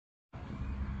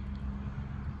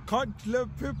Country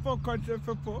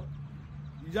people.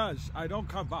 Yes, I don't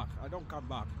come back.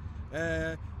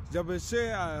 They will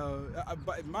say,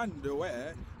 but man, the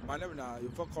way, my name now, you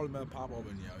call me Papa over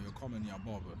here, you call me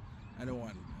Bob,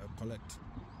 anyone collect.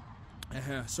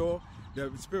 So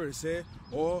the spirit say,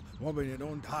 oh, when you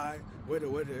don't die, wait.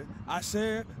 I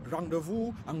say,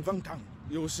 rendezvous and vantang.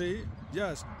 You see,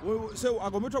 yes. So I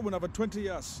go meet when I have 20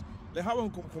 years. They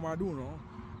haven't come no.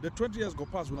 The 20 years go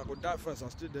past when I go die first. I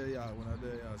still there, yeah. When I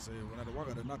there, I say, when I walk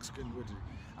at the next skin with it,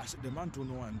 I said, the man to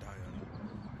know and die.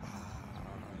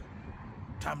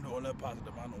 Time the only pass,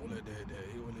 the man only there,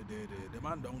 he only there. The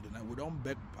man don't deny. We don't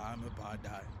beg power,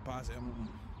 die. Pass him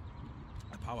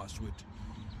a power sweet.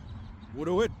 Would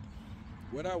do it.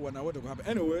 Whether when I want to happen.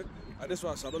 Anyway, this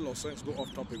was a lot of sense go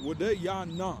off topic. Would they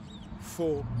yarn now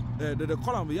for the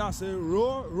column we are say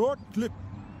road clip.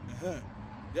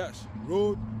 Yes,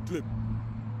 road clip.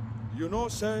 You know,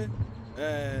 say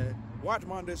what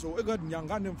man they so we got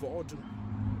nyanganim for autumn.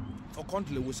 For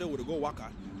country we say we go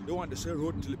waka. They want to say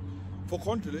road clip. For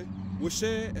country we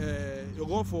say you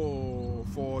go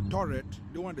for turret.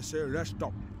 They want to say rest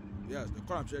stop. Yes, the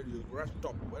column said you rest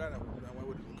stop. Whether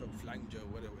flying jet,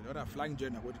 whether flying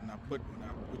jet or what in a bird when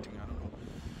I'm putting, I don't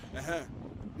know.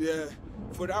 Yeah,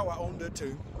 for our own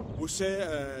thing, we say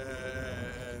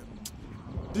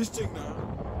this thing now,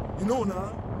 you know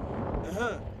now.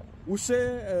 We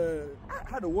say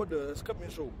how the word escape me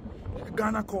so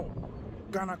Ghana call.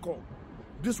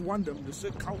 This one them they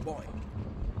say cowboy.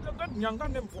 They got young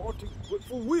them for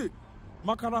we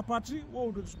Makara party.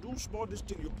 Oh, do small this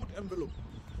thing. You put envelope.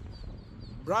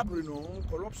 Bribery, no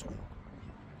corruption.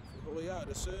 Oh yeah,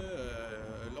 they say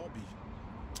lobby.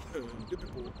 The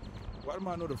people. Why do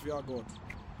I know the fear of God?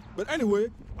 But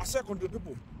anyway, I second the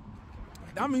people.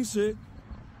 That means say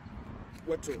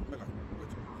wait.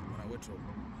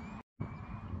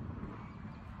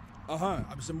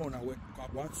 I'm saying more now.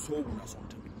 What soul or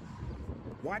something?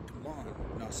 What man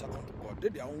now second to God?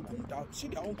 Did their own contact? See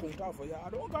their own contact for you. I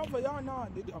don't come for you now.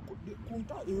 They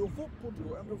contact. You put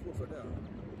your envelope for there.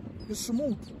 It's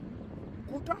smooth.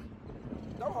 Contact.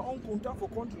 That our own contact for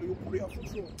country. You put your foot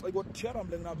so. I got tear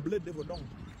them like a blade. They go down.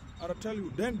 I'll tell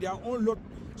you. Then their own lot.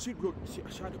 See road. See I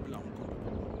shall the belong.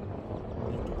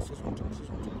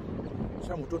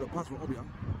 Some to the pass for Obia.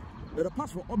 The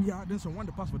pass for Obia. Then someone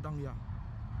the pass for down here.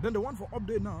 Then the one for up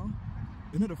there now,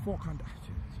 you know the fork hand.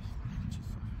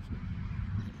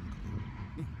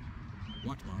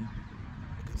 What man?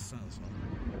 Look at the sense, man.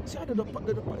 See how the pass for up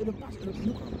there. The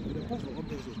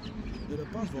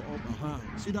pass for up.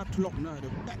 See that clock now?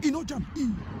 You know jump.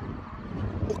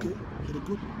 Okay. The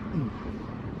good.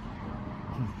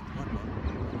 What man?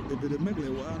 They make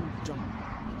the one jump,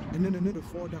 and then another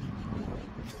fall down.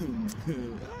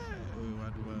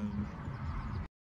 What man?